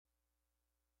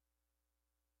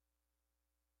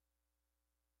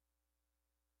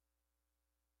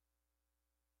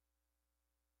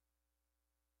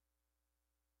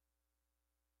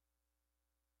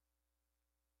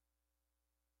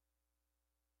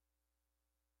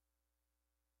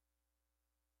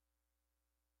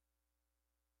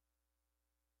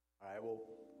right, well,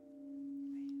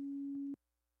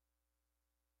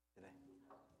 today.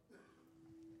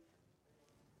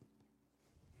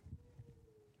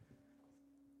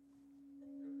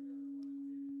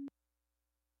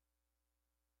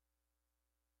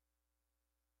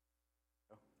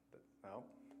 No.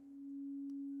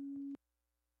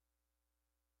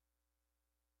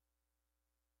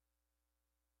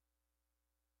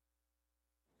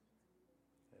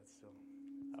 It's still.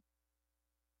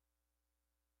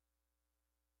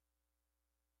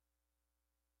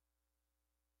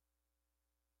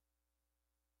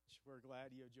 We're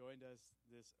glad you have joined us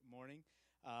this morning.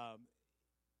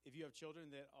 If you have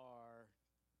children that are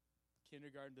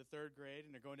kindergarten to third grade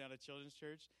and they're going down to children's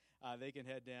church, they can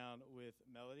head down with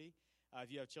Melody. If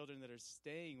you have children that are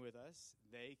staying with us,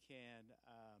 they can.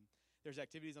 There's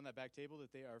activities on that back table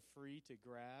that they are free to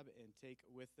grab and take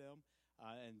with them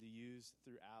and to use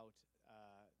throughout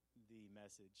the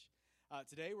message.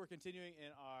 Today we're continuing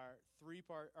in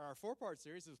our four-part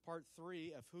series. This is part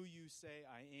 3 of Who You Say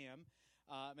I Am.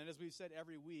 And as we've said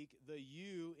every week, the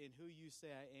you in Who You Say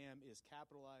I Am is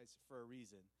capitalized for a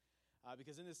reason.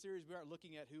 Because in this series, we aren't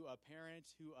looking at who a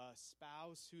parent, who a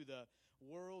spouse, who the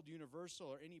world, universal,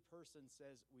 or any person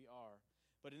says we are.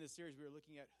 But in this series, we are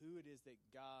looking at who it is that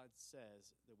God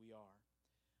says that we are.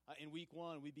 In week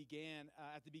 1, we began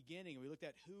at the beginning, and we looked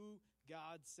at who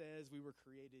God says we were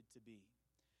created to be.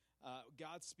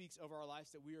 God speaks over our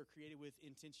lives that we are created with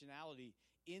intentionality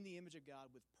in the image of God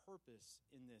with purpose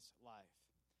in this life.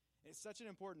 And it's such an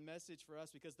important message for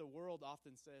us because the world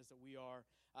often says that we are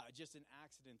just an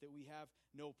accident, that we have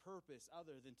no purpose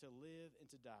other than to live and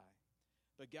to die.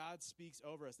 But God speaks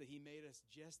over us that He made us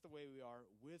just the way we are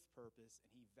with purpose,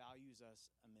 and He values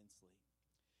us immensely.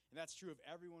 And that's true of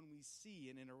everyone we see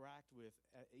and interact with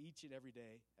each and every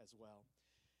day as well.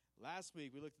 Last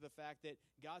week, we looked at the fact that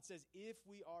God says if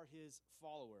we are His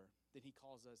follower, then He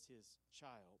calls us His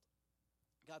child.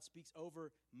 God speaks over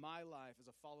my life as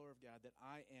a follower of God that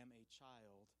I am a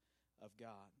child of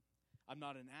God. I'm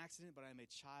not an accident, but I'm a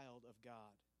child of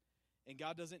God. And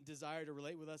God doesn't desire to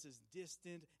relate with us as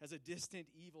a distant,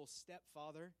 evil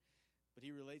stepfather, but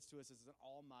He relates to us as an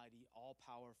almighty,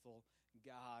 all-powerful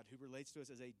God who relates to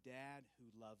us as a dad who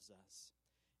loves us.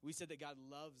 We said that God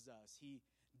loves us. He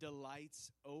delights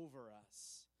over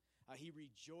us. He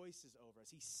rejoices over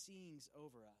us. He sings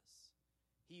over us.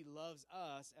 He loves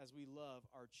us as we love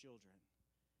our children.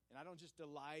 And I don't just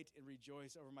delight and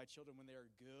rejoice over my children when they are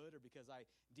good or because I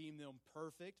deem them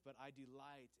perfect, but I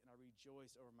delight and I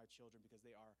rejoice over my children because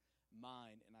they are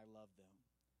mine and I love them.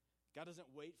 God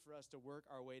doesn't wait for us to work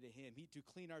our way to Him, to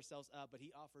clean ourselves up, but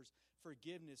He offers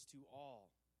forgiveness to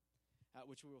all,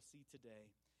 which we will see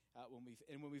today.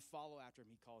 When we follow after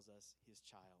Him, He calls us His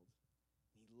child.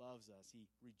 He loves us. He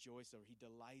rejoices over. He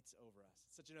delights over us.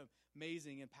 It's such an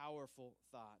amazing and powerful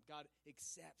thought. God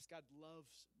accepts. God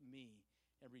loves me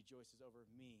and rejoices over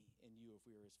me and you if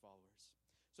we are His followers.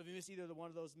 So if you missed either one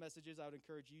of those messages, I would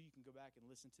encourage you can go back and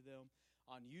listen to them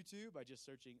on YouTube by just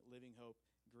searching Living Hope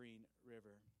Green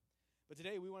River. But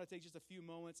today we want to take just a few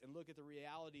moments and look at the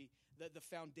reality, that the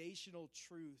foundational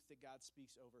truth that God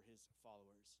speaks over His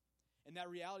followers. And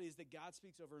that reality is that God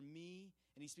speaks over me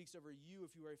and He speaks over you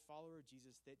if you are a follower of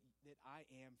Jesus, that I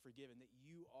am forgiven, that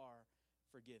you are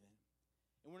forgiven.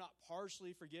 And we're not partially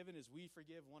forgiven as we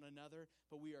forgive one another,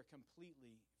 but we are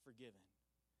completely forgiven.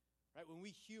 Right? When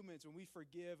we humans, when we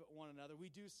forgive one another,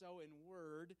 we do so in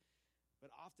word,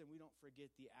 but often we don't forget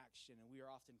the action, and we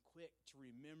are often quick to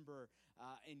remember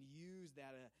and use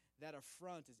that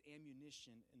affront as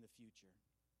ammunition in the future.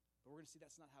 But we're going to see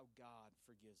that's not how God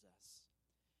forgives us.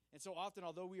 And so often,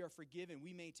 although we are forgiven,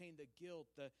 we maintain the guilt,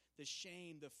 the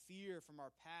shame, the fear from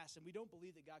our past, and we don't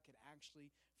believe that God could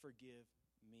actually forgive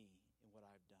me and what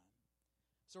I've done.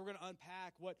 So we're going to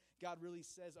unpack what God really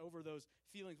says over those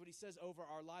feelings, what He says over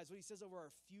our lives, what He says over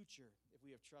our future if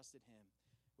we have trusted Him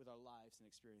with our lives and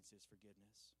experience His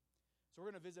forgiveness. So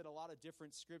we're going to visit a lot of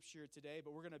different scripture today,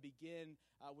 but we're going to begin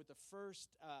with the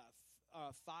first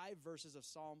 5 verses of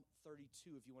Psalm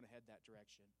 32 if you want to head that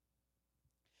direction.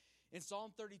 In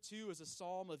Psalm 32 is a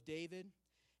psalm of David,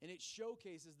 and it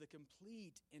showcases the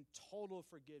complete and total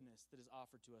forgiveness that is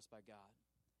offered to us by God.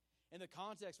 And the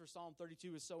context for Psalm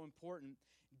 32 is so important.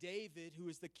 David, who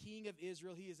is the king of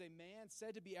Israel, he is a man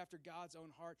said to be after God's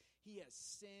own heart. He has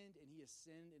sinned, and he has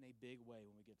sinned in a big way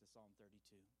when we get to Psalm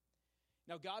 32.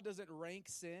 Now, God doesn't rank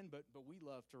sin, but we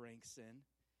love to rank sin.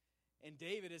 And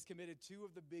David has committed 2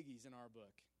 of the biggies in our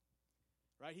book.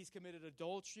 Right? He's committed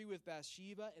adultery with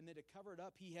Bathsheba, and then to cover it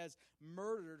up, he has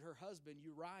murdered her husband,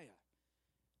 Uriah.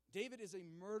 David is a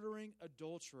murdering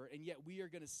adulterer, and yet we are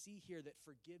going to see here that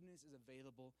forgiveness is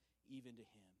available even to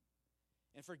him.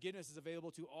 And forgiveness is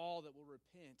available to all that will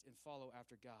repent and follow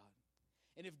after God.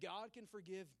 And if God can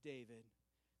forgive David,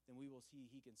 then we will see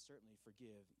he can certainly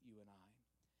forgive you and I.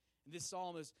 And this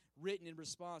psalm is written in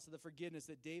response to the forgiveness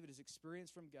that David has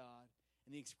experienced from God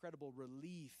and the incredible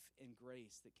relief and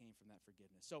grace that came from that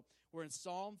forgiveness. So we're in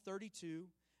Psalm 32,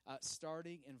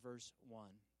 starting in verse 1.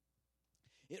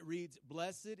 It reads,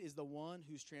 "Blessed is the one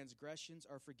whose transgressions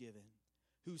are forgiven,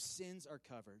 whose sins are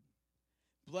covered.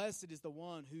 Blessed is the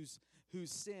one whose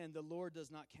sin the Lord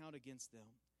does not count against them,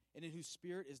 and in whose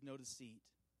spirit is no deceit.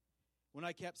 When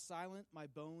I kept silent, my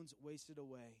bones wasted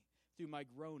away through my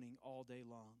groaning all day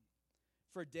long.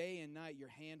 For day and night your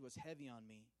hand was heavy on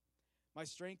me. My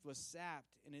strength was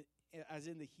sapped as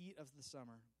in the heat of the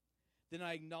summer. Then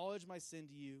I acknowledged my sin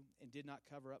to you and did not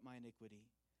cover up my iniquity.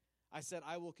 I said,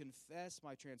 I will confess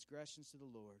my transgressions to the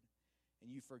Lord,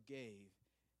 and you forgave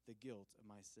the guilt of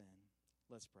my sin."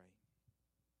 Let's pray.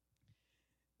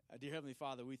 Dear Heavenly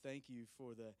Father, we thank you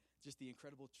for just the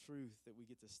incredible truth that we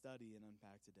get to study and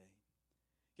unpack today.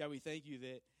 God, we thank you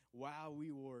that while we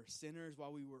were sinners,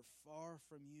 while we were far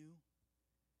from you,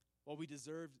 while we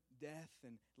deserved death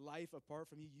and life apart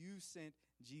from you, you sent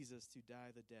Jesus to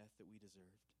die the death that we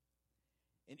deserved.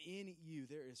 And in you,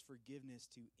 there is forgiveness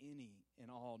to any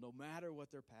and all, no matter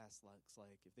what their past looks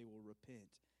like, if they will repent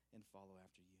and follow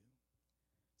after you.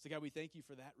 So God, we thank you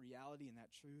for that reality and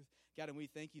that truth. God, and we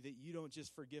thank you that you don't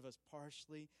just forgive us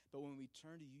partially, but when we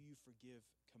turn to you, you forgive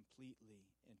completely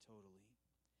and totally.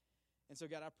 And so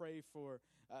God, I pray for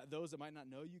those that might not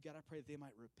know you. God, I pray that they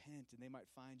might repent and they might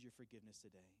find your forgiveness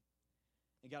today.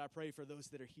 And God, I pray for those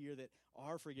that are here that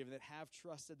are forgiven, that have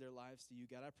trusted their lives to you.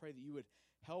 God, I pray that you would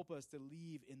help us to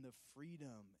leave in the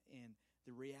freedom and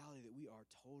the reality that we are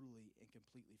totally and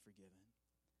completely forgiven.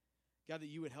 God, that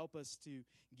you would help us to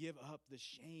give up the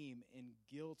shame and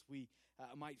guilt we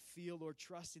might feel, Lord,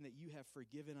 trusting that you have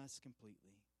forgiven us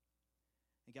completely.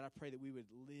 And God, I pray that we would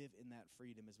live in that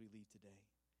freedom as we leave today,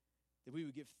 that we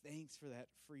would give thanks for that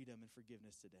freedom and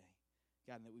forgiveness today,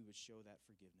 God, and that we would show that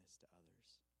forgiveness to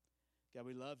others. God,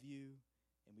 we love you,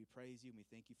 and we praise you, and we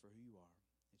thank you for who you are.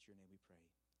 It's your name we pray.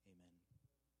 Amen.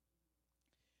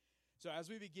 So as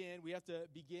we begin, we have to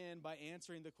begin by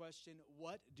answering the question,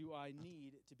 what do I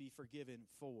need to be forgiven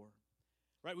for?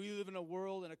 Right? We live in a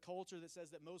world and a culture that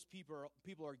says that most people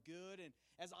are good, and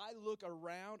as I look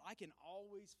around, I can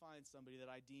always find somebody that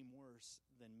I deem worse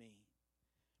than me.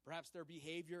 Perhaps their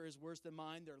behavior is worse than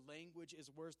mine, their language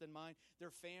is worse than mine, their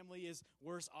family is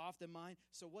worse off than mine.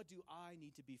 So what do I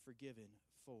need to be forgiven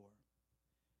for?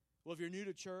 Well, if you're new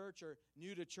to church or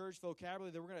new to church vocabulary,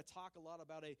 then we're going to talk a lot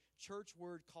about a church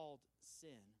word called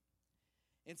sin.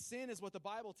 And sin is what the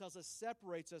Bible tells us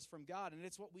separates us from God, and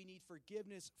it's what we need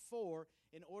forgiveness for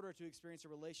in order to experience a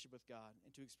relationship with God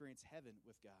and to experience heaven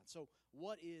with God. So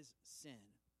what is sin?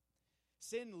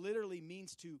 Sin literally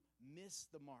means to miss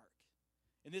the mark.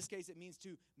 In this case, it means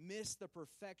to miss the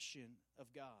perfection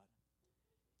of God.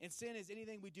 And sin is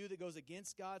anything we do that goes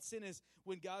against God. Sin is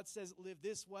when God says live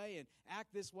this way and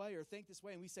act this way or think this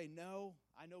way, and we say, no,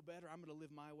 I know better, I'm going to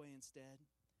live my way instead.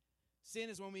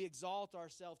 Sin is when we exalt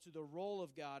ourselves to the role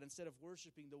of God instead of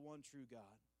worshiping the one true God.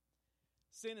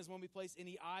 Sin is when we place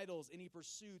any idols, any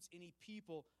pursuits, any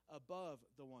people above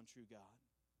the one true God.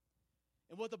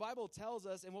 And what the Bible tells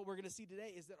us and what we're going to see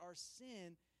today is that our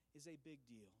sin is a big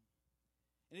deal.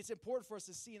 And it's important for us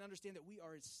to see and understand that we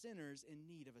are sinners in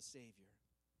need of a Savior.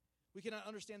 We cannot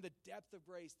understand the depth of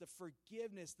grace, the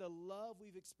forgiveness, the love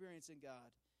we've experienced in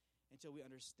God until we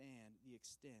understand the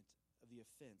extent of the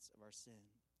offense of our sin.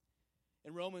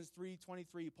 In Romans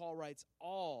 3:23, Paul writes,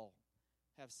 all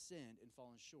have sinned and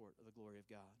fallen short of the glory of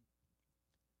God.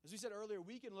 As we said earlier,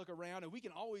 we can look around and we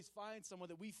can always find someone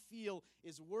that we feel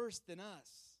is worse than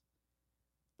us.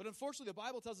 But unfortunately, the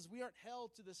Bible tells us we aren't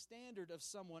held to the standard of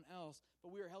someone else,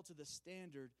 but we are held to the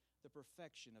standard, the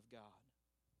perfection of God.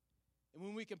 And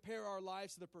when we compare our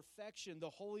lives to the perfection, the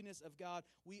holiness of God,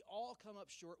 we all come up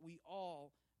short. We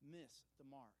all miss the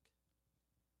mark.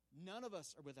 None of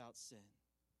us are without sin.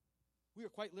 We are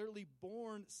quite literally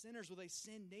born sinners with a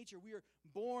sin nature. We are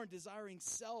born desiring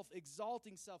self,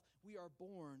 exalting self. We are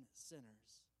born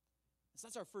sinners. So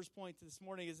that's our first point this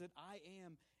morning, is that I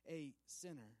am a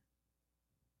sinner.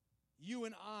 You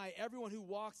and I, everyone who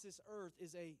walks this earth,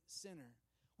 is a sinner.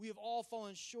 We have all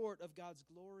fallen short of God's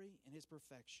glory and his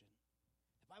perfection.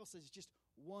 The Bible says just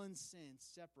one sin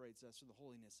separates us from the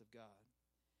holiness of God.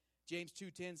 James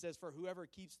 2:10 says, for whoever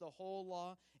keeps the whole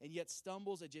law and yet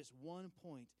stumbles at just one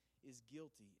point is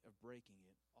guilty of breaking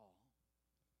it all.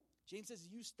 James says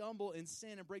if you stumble in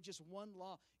sin and break just one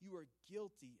law, you are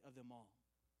guilty of them all.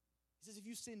 He says if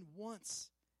you sin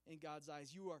once in God's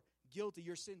eyes, you are guilty.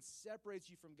 Your sin separates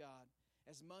you from God.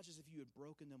 as much as if you had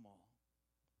broken them all.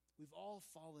 We've all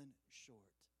fallen short.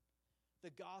 The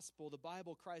gospel, the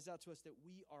Bible cries out to us that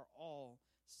we are all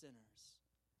sinners.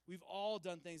 We've all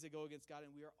done things that go against God,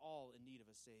 and we are all in need of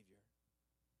a Savior.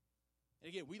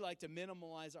 And again, we like to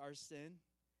minimize our sin.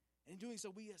 And in doing so,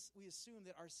 we assume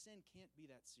that our sin can't be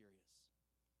that serious.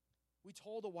 We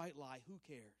told a white lie. Who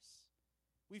cares?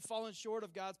 We've fallen short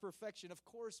of God's perfection. Of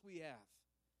course we have.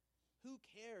 Who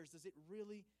cares? Does it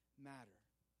really matter?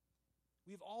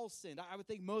 We've all sinned. I would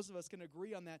think most of us can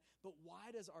agree on that. But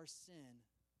why does our sin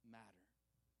matter?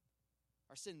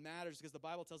 Our sin matters because the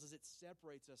Bible tells us it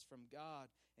separates us from God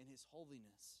and His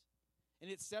holiness. And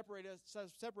it separates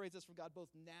us from God both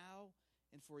now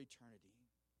and for eternity.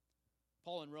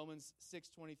 Paul in Romans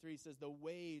 6:23 says, the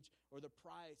wage or the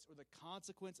price or the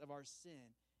consequence of our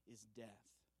sin is death.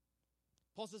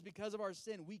 Paul says because of our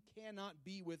sin, we cannot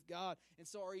be with God. And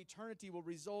so our eternity will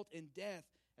result in death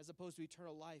as opposed to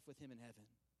eternal life with Him in heaven.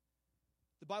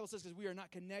 The Bible says because we are not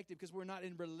connected, because we're not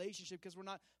in relationship, because we're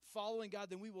not following God,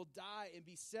 then we will die and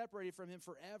be separated from Him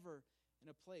forever in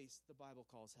a place the Bible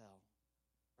calls hell.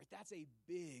 Right? That's a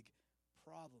big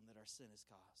problem that our sin has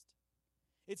caused.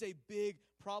 It's a big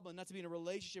problem not to be in a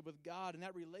relationship with God, and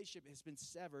that relationship has been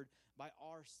severed by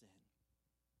our sin.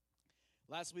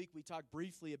 Last week, we talked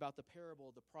briefly about the parable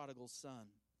of the prodigal son.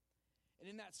 And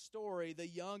in that story, the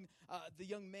young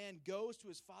man goes to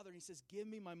his father and he says, give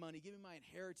me my money, give me my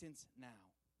inheritance now.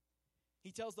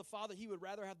 He tells the father he would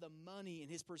rather have the money and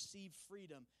his perceived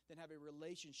freedom than have a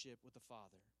relationship with the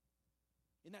father.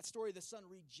 In that story, the son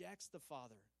rejects the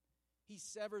father. He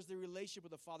severs the relationship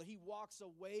with the father. He walks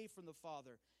away from the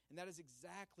father. And that is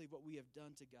exactly what we have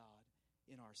done to God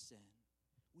in our sin.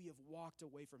 We have walked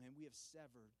away from Him. We have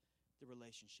severed the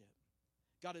relationship.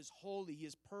 God is holy. He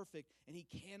is perfect. And He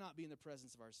cannot be in the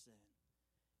presence of our sin.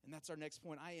 And that's our next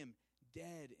point. I am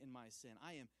dead in my sin.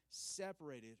 I am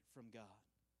separated from God.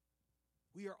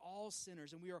 We are all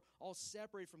sinners, and we are all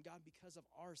separated from God because of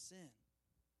our sin.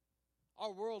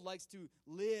 Our world likes to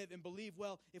live and believe,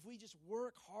 well, if we just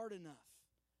work hard enough,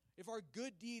 if our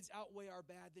good deeds outweigh our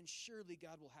bad, then surely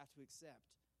God will have to accept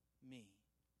me.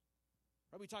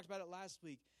 Right? We talked about it last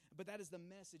week, but that is the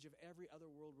message of every other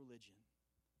world religion.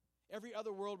 Every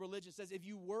other world religion says if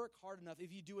you work hard enough,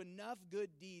 if you do enough good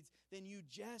deeds, then you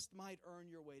just might earn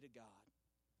your way to God,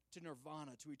 to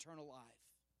nirvana, to eternal life.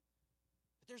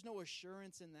 But there's no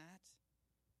assurance in that.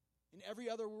 In every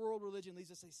other world religion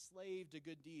leaves us a slave to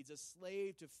good deeds, a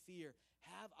slave to fear.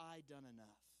 Have I done enough?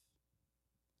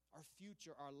 Our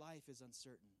future, our life is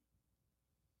uncertain.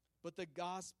 But the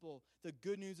gospel, the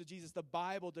good news of Jesus, the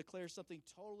Bible declares something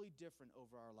totally different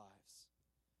over our lives.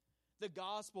 The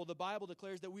gospel, the Bible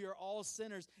declares that we are all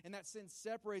sinners and that sin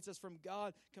separates us from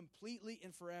God completely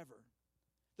and forever.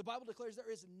 The Bible declares there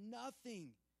is nothing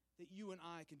that you and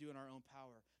I can do in our own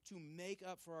power to make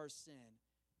up for our sin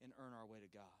and earn our way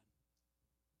to God.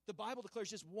 The Bible declares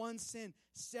just one sin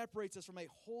separates us from a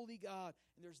holy God,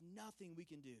 and there's nothing we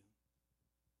can do.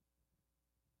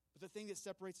 But the thing that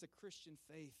separates the Christian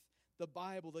faith, the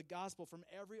Bible, the gospel from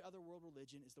every other world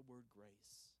religion is the word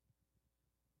grace.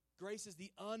 Grace is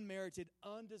the unmerited,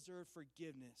 undeserved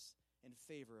forgiveness and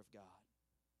favor of God.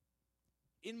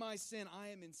 In my sin, I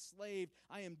am enslaved.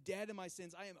 I am dead in my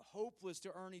sins. I am hopeless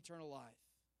to earn eternal life.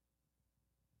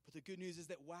 But the good news is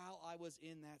that while I was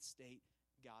in that state,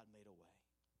 God made a way.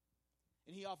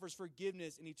 And He offers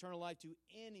forgiveness and eternal life to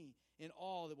any and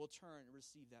all that will turn and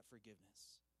receive that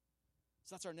forgiveness.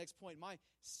 So that's our next point. My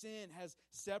sin has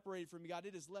separated from me, God.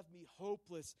 It has left me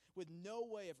hopeless with no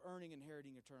way of earning and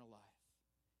inheriting eternal life.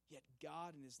 Yet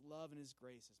God in His love and His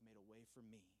grace has made a way for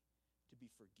me to be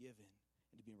forgiven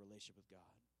and to be in relationship with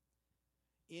God.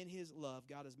 In His love,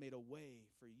 God has made a way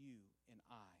for you and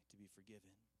I to be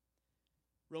forgiven.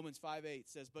 Romans 5:8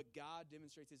 says, but God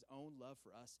demonstrates His own love for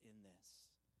us in this.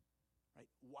 Right?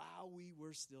 While we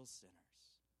were still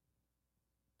sinners,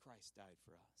 Christ died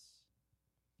for us.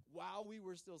 While we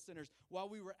were still sinners, while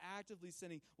we were actively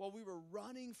sinning, while we were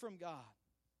running from God,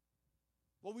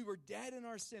 while we were dead in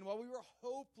our sin, while we were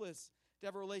hopeless to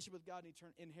have a relationship with God and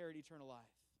inherit eternal life,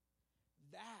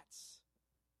 that's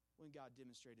when God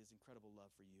demonstrated His incredible love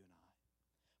for you and I,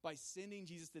 by sending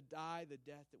Jesus to die the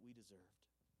death that we deserved.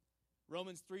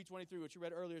 Romans 3:23, which you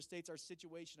read earlier, states our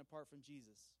situation apart from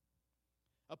Jesus.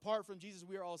 Apart from Jesus,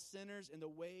 we are all sinners, and the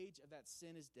wage of that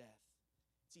sin is death.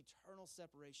 It's eternal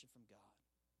separation from God.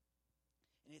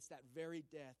 And it's that very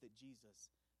death that Jesus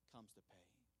comes to pay.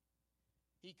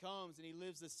 He comes and He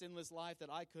lives the sinless life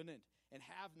that I couldn't and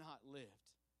have not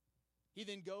lived. He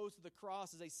then goes to the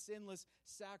cross as a sinless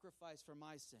sacrifice for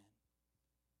my sin.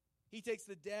 He takes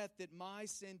the death that my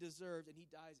sin deserved, and He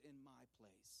dies in my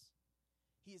place.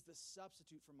 He is the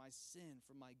substitute for my sin,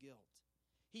 for my guilt.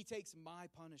 He takes my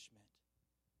punishment.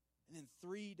 And then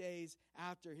 3 days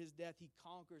after his death, he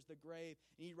conquers the grave,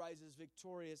 and he rises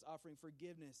victorious, offering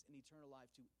forgiveness and eternal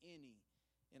life to any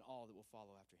and all that will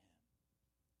follow after him.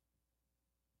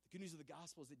 The good news of the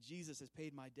gospel is that Jesus has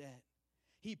paid my debt.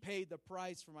 He paid the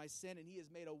price for my sin, and he has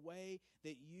made a way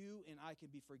that you and I can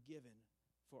be forgiven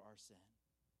for our sin.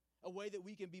 A way that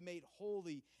we can be made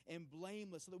holy and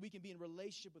blameless so that we can be in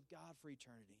relationship with God for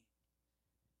eternity.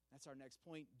 That's our next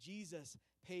point. Jesus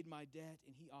paid my debt,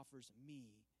 and he offers me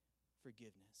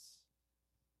forgiveness.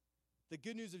 The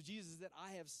good news of Jesus is that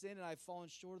I have sinned and I've fallen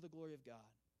short of the glory of God.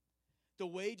 The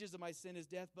wages of my sin is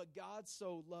death, but God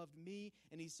so loved me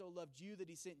and he so loved you that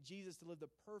he sent Jesus to live the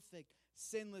perfect,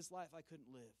 sinless life I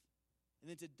couldn't live, and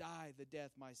then to die the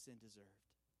death my sin deserved.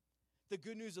 The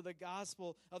good news of the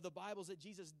gospel of the Bible is that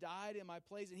Jesus died in my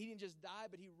place, and he didn't just die,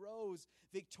 but he rose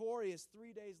victorious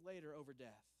 3 days later over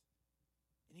death.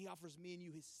 And he offers me and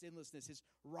you his sinlessness, his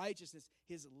righteousness,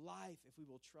 his life if we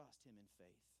will trust him in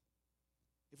faith.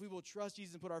 If we will trust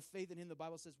Jesus and put our faith in him, the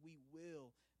Bible says we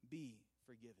will be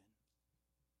forgiven.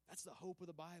 That's the hope of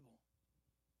the Bible.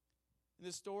 In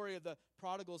the story of the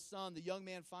prodigal son, the young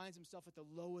man finds himself at the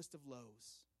lowest of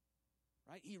lows.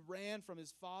 Right? He ran from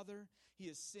his father. He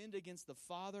has sinned against the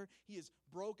father. He has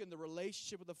broken the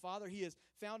relationship with the father. He has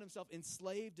found himself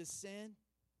enslaved to sin.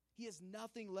 He has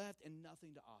nothing left and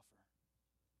nothing to offer.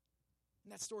 In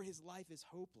that story, his life is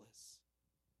hopeless.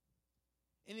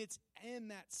 And it's in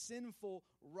that sinful,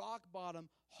 rock-bottom,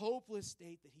 hopeless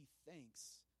state that he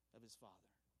thinks of his father.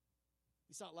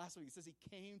 We saw it last week. It says he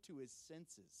came to his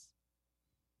senses.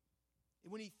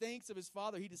 And when he thinks of his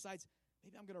father, he decides,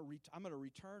 maybe I'm going to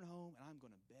return home and I'm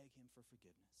going to beg him for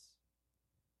forgiveness.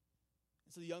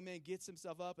 And so the young man gets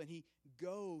himself up and he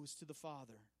goes to the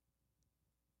father.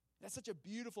 That's such a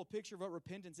beautiful picture of what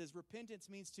repentance is. Repentance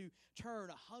means to turn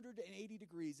 180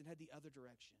 degrees and head the other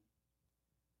direction.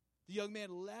 The young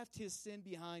man left his sin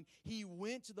behind. He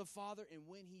went to the Father, and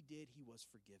when he did, he was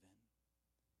forgiven.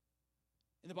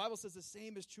 And the Bible says the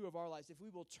same is true of our lives. If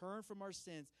we will turn from our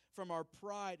sins, from our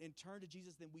pride, and turn to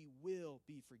Jesus, then we will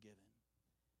be forgiven.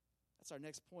 That's our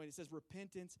next point. It says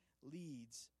repentance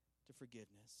leads to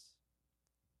forgiveness.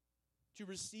 To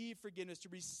receive forgiveness, to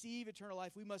receive eternal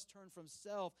life, we must turn from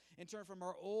self and turn from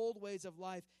our old ways of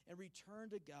life and return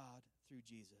to God through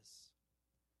Jesus.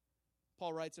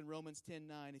 Paul writes in Romans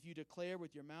 10:9, if you declare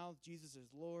with your mouth Jesus is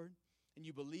Lord, and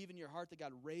you believe in your heart that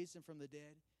God raised him from the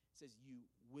dead, it says you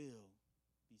will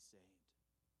be saved.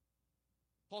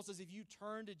 Paul says if you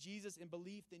turn to Jesus in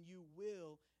belief, then you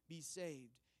will be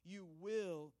saved. You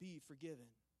will be forgiven.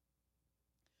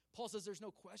 Paul says there's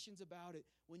no questions about it.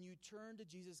 When you turn to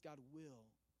Jesus, God will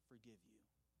forgive you.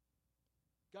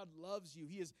 God loves you.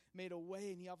 He has made a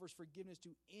way, and he offers forgiveness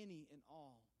to any and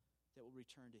all that will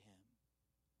return to him.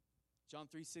 John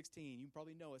 3:16, you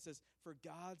probably know, it says, for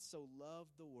God so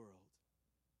loved the world,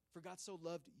 for God so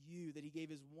loved you that he gave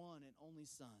his one and only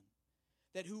Son,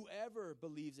 that whoever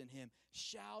believes in him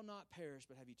shall not perish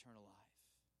but have eternal life.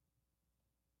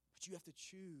 But you have to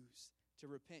choose to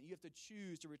repent. You have to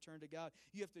choose to return to God.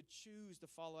 You have to choose to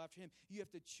follow after him. You have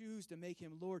to choose to make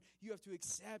him Lord. You have to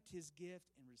accept his gift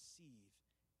and receive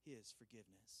his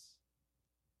forgiveness.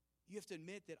 You have to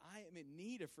admit that I am in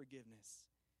need of forgiveness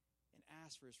and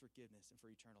ask for his forgiveness and for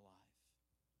eternal life.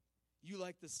 You,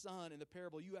 like the son in the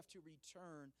parable, you have to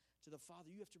return to the Father.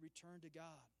 You have to return to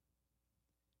God.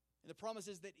 And the promise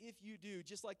is that if you do,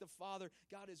 just like the Father,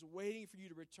 God is waiting for you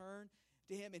to return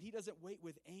to him, and he doesn't wait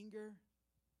with anger.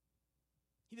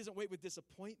 He doesn't wait with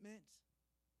disappointment,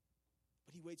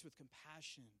 but he waits with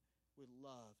compassion, with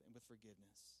love, and with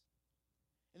forgiveness.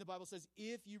 And the Bible says,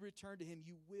 if you return to him,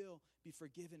 you will be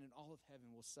forgiven, and all of heaven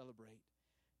will celebrate,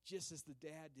 just as the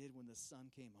dad did when the son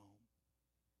came home.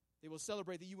 They will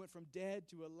celebrate that you went from dead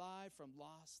to alive, from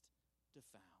lost to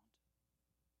found.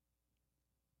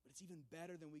 But it's even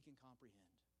better than we can comprehend.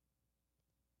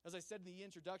 As I said in the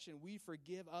introduction, we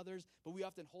forgive others, but we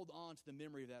often hold on to the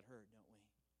memory of that hurt, don't we?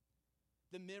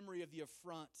 The memory of the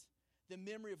affront, the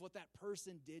memory of what that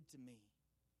person did to me.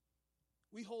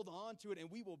 We hold on to it, and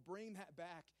we will bring that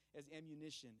back as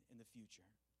ammunition in the future.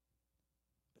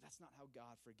 But that's not how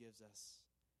God forgives us.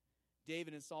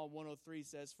 David in Psalm 103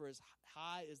 says, for as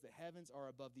high as the heavens are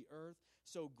above the earth,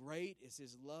 so great is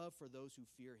his love for those who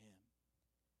fear him.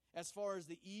 As far as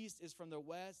the east is from the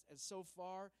west, as so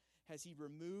far has he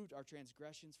removed our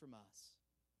transgressions from us.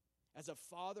 As a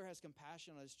father has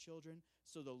compassion on his children,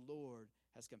 so the Lord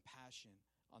has compassion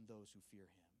on those who fear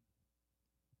him.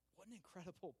 What an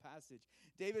incredible passage.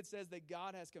 David says that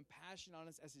God has compassion on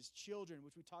us as his children,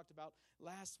 which we talked about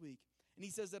last week. And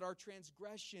he says that our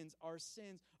transgressions, our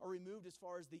sins, are removed as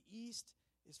far as the east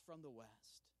is from the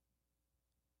west.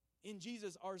 In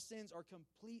Jesus, our sins are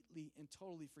completely and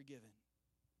totally forgiven.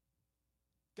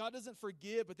 God doesn't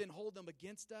forgive but then hold them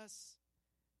against us.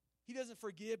 He doesn't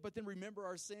forgive but then remember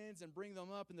our sins and bring them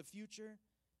up in the future.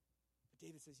 But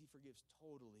David says he forgives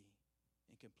totally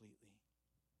and completely.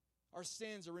 Our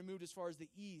sins are removed as far as the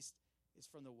east is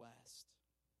from the west.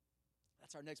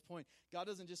 That's our next point. God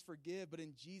doesn't just forgive, but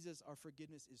in Jesus, our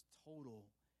forgiveness is total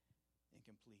and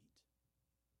complete.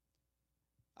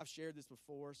 I've shared this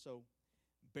before, so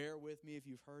bear with me if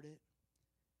you've heard it.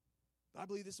 But I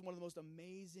believe this is one of the most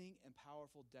amazing and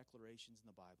powerful declarations in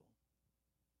the Bible.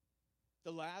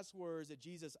 The last words that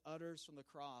Jesus utters from the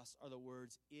cross are the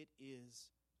words, "It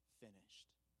is finished."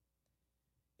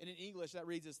 And in English, that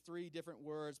reads as three different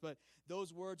words, but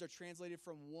those words are translated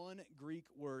from one Greek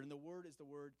word, and the word is the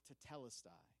word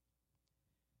tetelestai.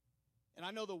 And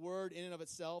I know the word in and of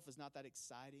itself is not that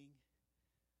exciting,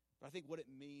 but I think what it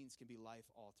means can be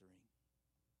life-altering.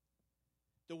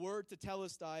 The word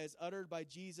tetelestai, as uttered by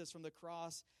Jesus from the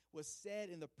cross, was said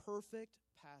in the perfect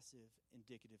passive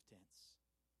indicative tense.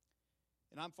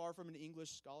 And I'm far from an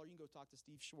English scholar. You can go talk to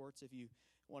Steve Schwartz if you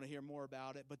want to hear more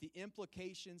about it. But the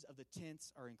implications of the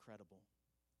tense are incredible.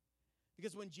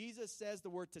 Because when Jesus says the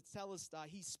word tetelestai,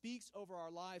 he speaks over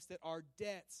our lives that our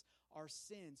debts, our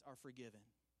sins are forgiven.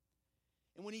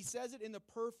 And when he says it in the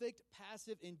perfect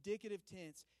passive indicative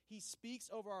tense, he speaks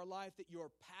over our life that your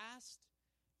past,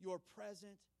 your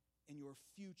present, and your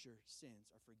future sins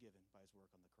are forgiven by his work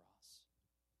on the cross.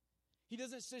 He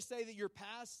doesn't just say that your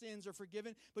past sins are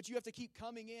forgiven, but you have to keep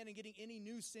coming in and getting any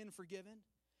new sin forgiven.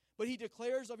 But he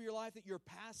declares of your life that your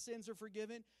past sins are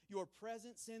forgiven, your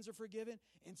present sins are forgiven,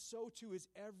 and so too is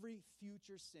every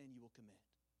future sin you will commit.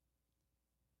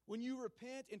 When you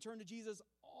repent and turn to Jesus,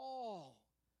 all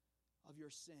of your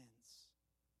sins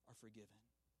are forgiven.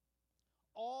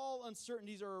 All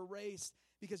uncertainties are erased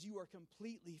because you are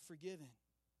completely forgiven.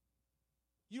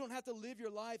 You don't have to live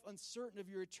your life uncertain of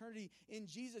your eternity. In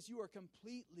Jesus, you are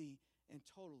completely and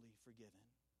totally forgiven.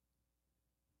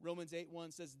 Romans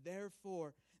 8:1 says,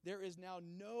 "Therefore, there is now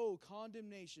no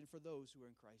condemnation for those who are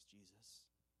in Christ Jesus."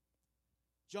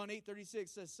 John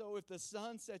 8:36 says, "So if the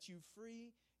Son sets you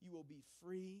free, you will be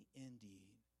free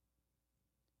indeed."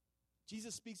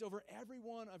 Jesus speaks over every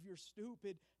one of your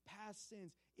stupid past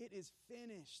sins. It is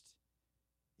finished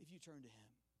if you turn to him.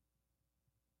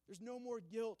 There's no more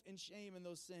guilt and shame in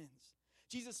those sins.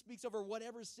 Jesus speaks over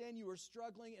whatever sin you are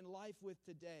struggling in life with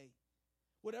today.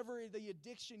 Whatever the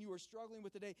addiction you are struggling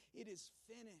with today, it is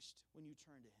finished when you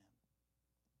turn to him.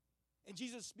 And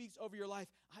Jesus speaks over your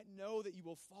life. I know that you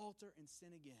will falter and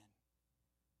sin again.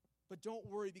 But don't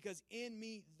worry, because in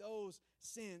me, those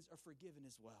sins are forgiven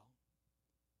as well.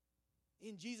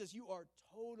 In Jesus, you are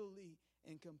totally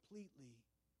and completely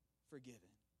forgiven.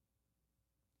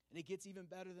 And it gets even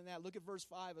better than that. Look at verse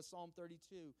 5 of Psalm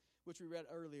 32, which we read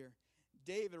earlier.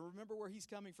 David, remember where he's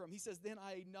coming from. He says, "Then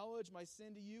I acknowledged my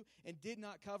sin to you and did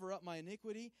not cover up my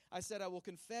iniquity. I said, I will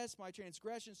confess my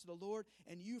transgressions to the Lord,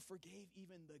 and you forgave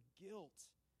even the guilt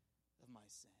of my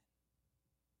sin."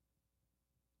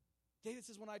 David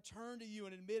says, when I turned to you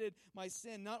and admitted my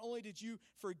sin, not only did you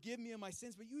forgive me of my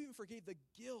sins, but you even forgave the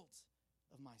guilt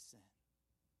of my sin.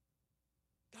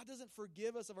 God doesn't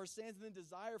forgive us of our sins and then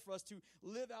desire for us to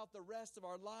live out the rest of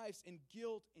our lives in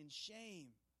guilt and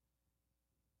shame.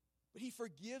 But he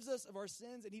forgives us of our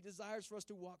sins, and he desires for us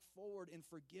to walk forward in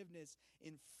forgiveness,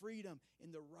 in freedom,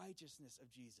 in the righteousness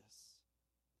of Jesus.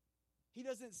 He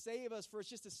doesn't save us for us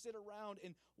just to sit around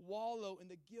and wallow in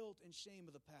the guilt and shame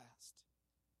of the past.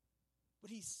 But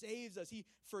he saves us, he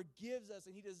forgives us,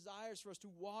 and he desires for us to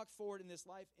walk forward in this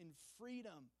life in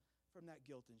freedom from that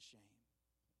guilt and shame.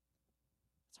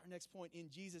 That's our next point. In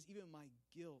Jesus, even my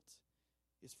guilt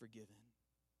is forgiven.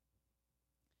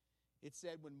 It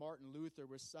said when Martin Luther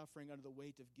was suffering under the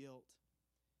weight of guilt,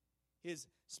 his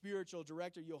spiritual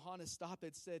director, Johannes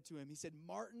Staupitz, said to him, he said,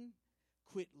 "Martin,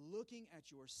 quit looking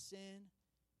at your sin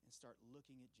and start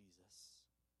looking at Jesus."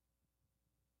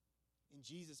 In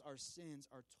Jesus, our sins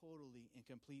are totally and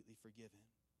completely forgiven.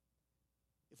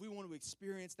 If we want to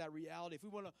experience that reality, if we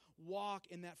want to walk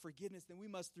in that forgiveness, then we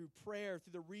must, through prayer,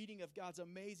 through the reading of God's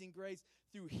amazing grace,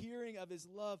 through hearing of his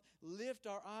love, lift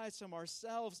our eyes from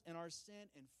ourselves and our sin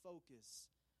and focus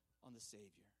on the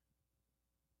Savior.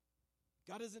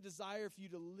 God doesn't desire for you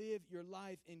to live your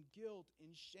life in guilt,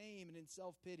 in shame, and in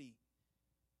self-pity.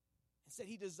 Instead,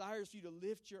 he desires for you to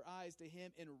lift your eyes to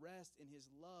him and rest in his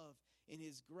love, in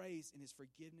his grace, in his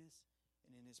forgiveness,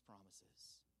 and in his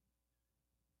promises.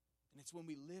 And it's when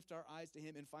we lift our eyes to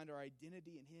him and find our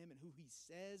identity in him and who he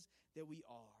says that we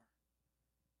are,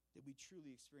 that we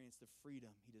truly experience the freedom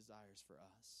he desires for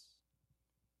us.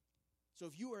 So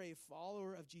if you are a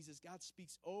follower of Jesus, God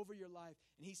speaks over your life,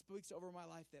 and he speaks over my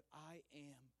life that I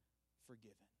am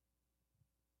forgiven.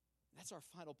 That's our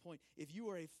final point. If you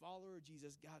are a follower of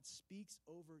Jesus, God speaks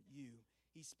over you.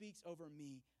 He speaks over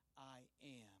me. I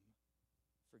am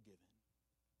forgiven.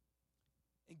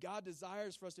 And God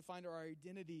desires for us to find our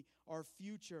identity, our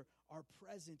future, our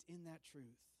present in that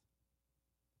truth.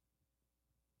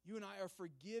 You and I are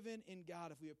forgiven in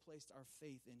God if we have placed our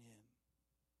faith in him.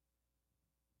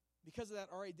 Because of that,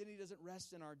 our identity doesn't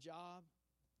rest in our job.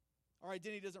 Our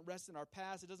identity doesn't rest in our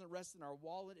past. It doesn't rest in our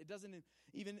wallet. It doesn't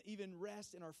even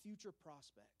rest in our future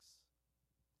prospects.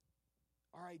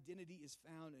 Our identity is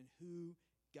found in who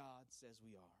God says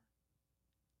we are.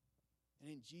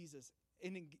 And in Jesus,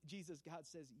 God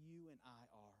says you and I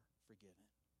are forgiven.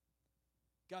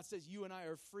 God says you and I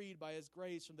are freed by his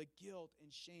grace from the guilt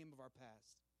and shame of our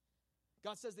past.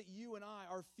 God says that you and I,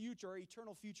 our future, our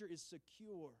eternal future is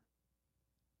secure.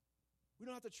 We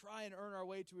don't have to try and earn our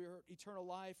way to eternal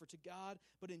life or to God,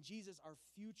 but in Jesus, our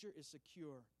future is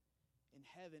secure. And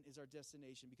heaven is our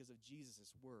destination because of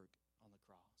Jesus' work on the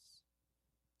cross.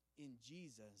 In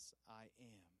Jesus, I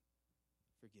am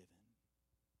forgiven.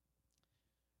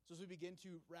 So as we begin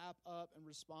to wrap up and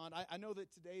respond, I know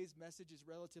that today's message is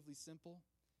relatively simple.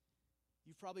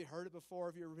 You've probably heard it before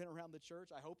if you've ever been around the church.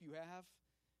 I hope you have.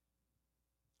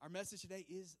 Our message today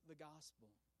is the gospel.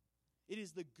 It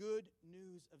is the good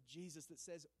news of Jesus that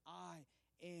says, I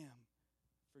am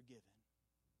forgiven.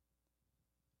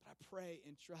 But I pray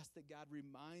and trust that God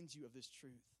reminds you of this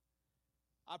truth.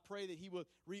 I pray that he will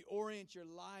reorient your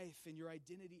life and your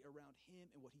identity around him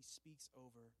and what he speaks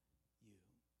over you.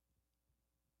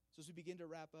 So as we begin to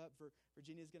wrap up,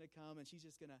 Virginia's going to come and she's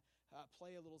just going to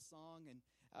play a little song and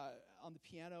on the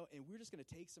piano, and we're just going to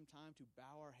take some time to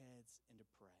bow our heads and to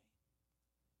pray.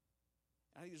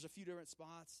 I think there's a few different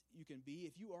spots you can be.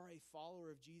 If you are a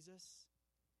follower of Jesus,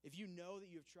 if you know that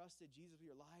you have trusted Jesus with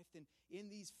your life, then in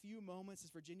these few moments as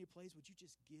Virginia plays, would you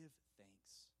just give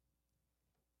thanks?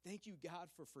 Thank you,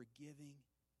 God, for forgiving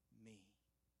me.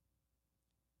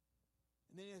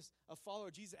 And then as a follower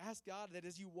of Jesus, ask God that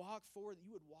as you walk forward, that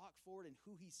you would walk forward in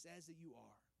who he says that you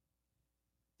are.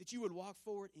 That you would walk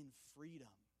forward in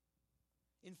freedom,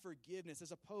 in forgiveness,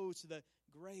 as opposed to the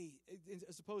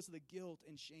guilt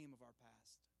and shame of our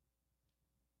past.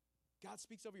 God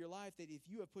speaks over your life that if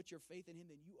you have put your faith in him,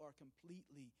 then you are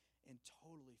completely and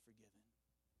totally forgiven.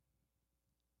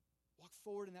 Walk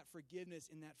forward in that forgiveness,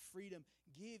 in that freedom.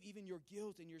 Give even your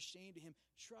guilt and your shame to him.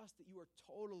 Trust that you are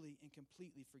totally and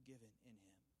completely forgiven in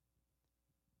him.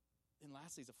 And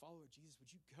lastly, as a follower of Jesus,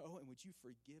 would you go and would you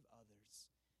forgive others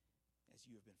as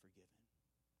you have been forgiven?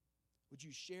 Would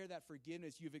you share that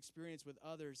forgiveness you've experienced with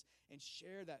others and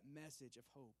share that message of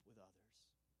hope with others?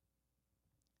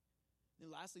 And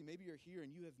lastly, maybe you're here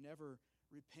and you have never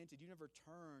repented. You never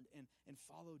turned and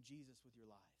followed Jesus with your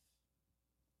life.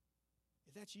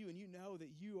 If that's you and you know that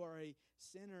you are a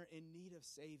sinner in need of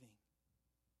saving,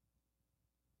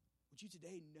 would you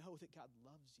today know that God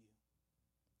loves you?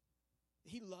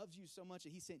 He loves you so much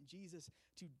that he sent Jesus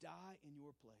to die in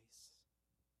your place.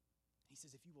 He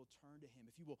says if you will turn to him,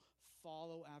 if you will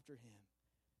follow after him,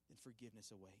 then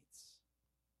forgiveness awaits.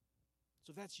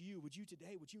 So if that's you, would you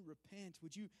today, would you repent?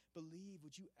 Would you believe?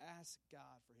 Would you ask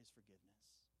God for his forgiveness?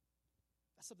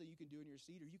 That's something you can do in your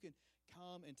seat, or you can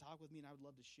come and talk with me, and I would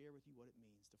love to share with you what it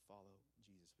means to follow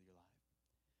Jesus with your life.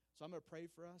 So I'm going to pray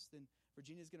for us. Then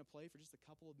Virginia's going to play for just a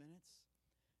couple of minutes.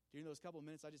 During those couple of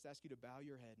minutes, I just ask you to bow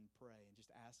your head and pray and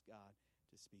just ask God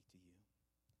to speak to you.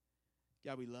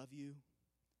 God, we love you.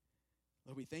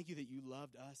 Lord, we thank you that you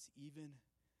loved us even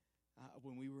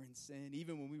when we were in sin,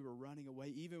 even when we were running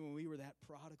away, even when we were that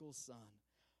prodigal son,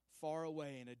 far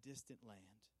away in a distant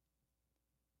land.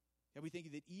 God, we thank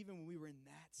you that even when we were in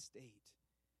that state,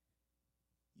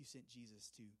 you sent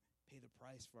Jesus to pay the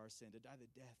price for our sin, to die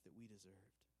the death that we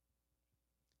deserved.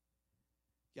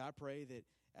 God, I pray that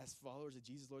as followers of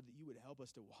Jesus, Lord, that you would help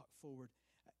us to walk forward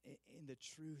in the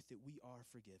truth that we are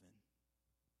forgiven.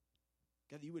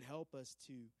 God, that you would help us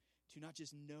to not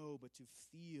just know, but to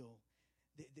feel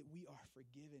that we are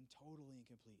forgiven totally and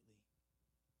completely.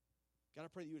 God,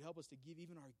 I pray that you would help us to give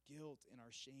even our guilt and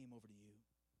our shame over to you.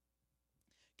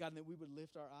 God, and that we would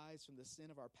lift our eyes from the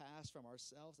sin of our past, from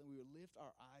ourselves, and we would lift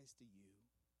our eyes to you.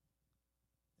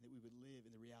 And that we would live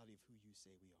in the reality of who you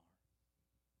say we are.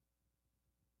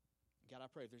 God, I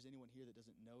pray if there's anyone here that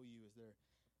doesn't know you as their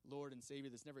Lord and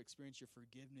Savior, that's never experienced your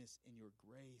forgiveness and your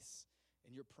grace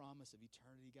and your promise of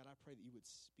eternity, God, I pray that you would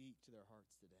speak to their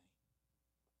hearts today.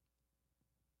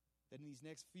 That in these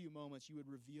next few moments you would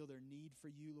reveal their need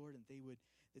for you, Lord, and that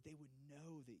they would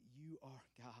know that you are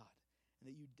God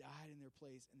and that you died in their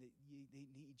place and that they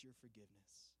need your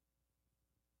forgiveness.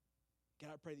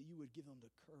 God, I pray that you would give them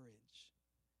the courage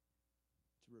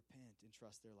to repent and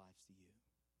trust their lives to you.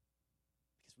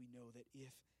 Because we know that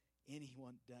if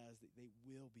anyone does, that they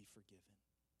will be forgiven.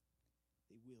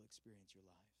 They will experience your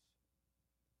life.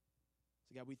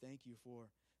 So God, we thank you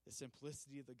for the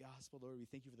simplicity of the gospel, Lord. We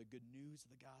thank you for the good news of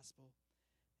the gospel.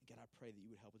 And God, I pray that you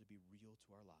would help it to be real to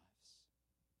our lives.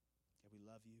 God, we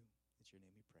love you. It's your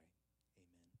name we pray.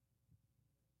 Amen.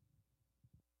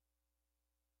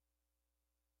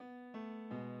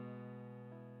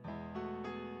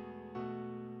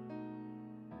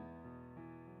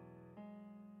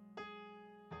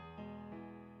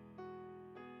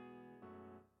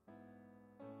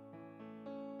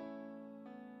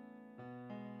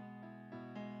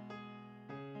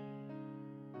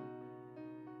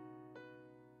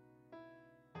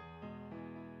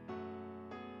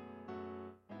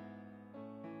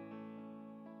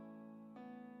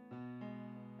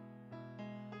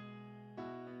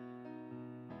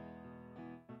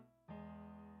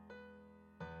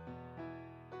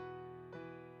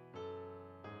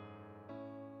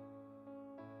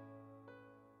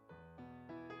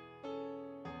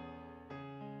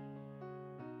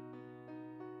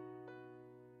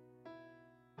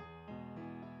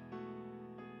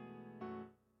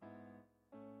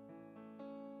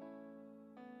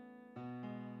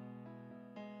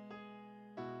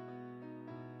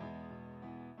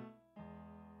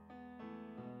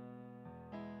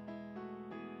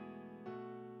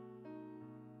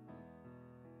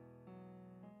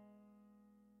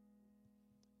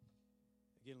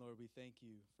 Again, Lord, we thank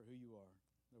you for who you are.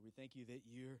 Lord, we thank you that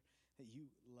you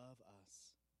love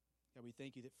us. God, we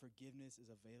thank you that forgiveness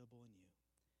is available in you.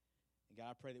 And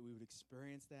God, I pray that we would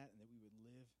experience that and that we would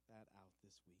live that out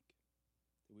this week.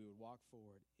 That we would walk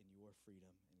forward in your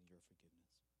freedom and in your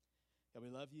forgiveness. God,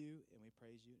 we love you and we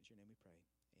praise you. In your name we pray.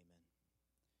 Amen.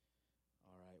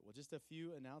 All right. Well, just a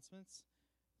few announcements.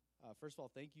 First of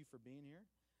all, thank you for being here.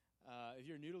 If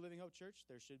you're new to Living Hope Church,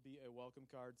 there should be a welcome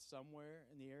card somewhere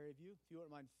in the area of you. If you wouldn't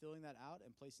mind filling that out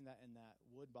and placing that in that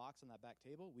wood box on that back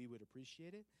table, we would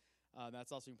appreciate it.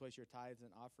 That's also you can place your tithes and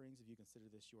offerings if you consider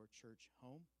this your church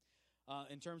home.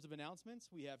 In terms of announcements,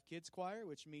 we have Kids Choir,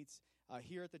 which meets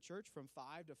here at the church from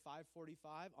 5 to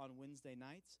 5:45 on Wednesday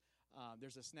nights.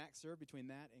 There's a snack served between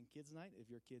that and Kids Night if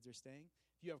your kids are staying.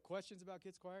 If you have questions about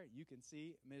Kids Choir, you can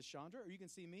see Ms. Chandra, or you can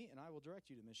see me, and I will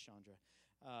direct you to Ms. Chandra.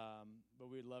 But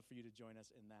we would love for you to join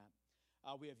us in that.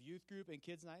 We have youth group and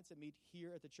kids nights that meet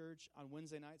here at the church on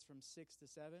Wednesday nights from 6 to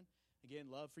 7. Again,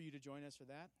 love for you to join us for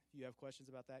that. If you have questions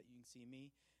about that, you can see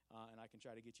me, and I can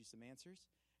try to get you some answers.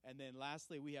 And then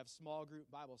lastly, we have small group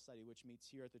Bible study, which meets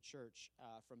here at the church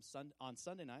on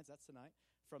Sunday nights, that's tonight,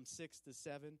 from 6 to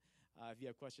 7. If you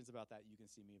have questions about that, you can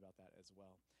see me about that as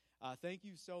well. Thank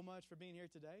you so much for being here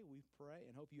today. We pray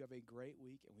and hope you have a great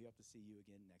week, and we hope to see you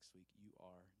again next week. You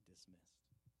are dismissed.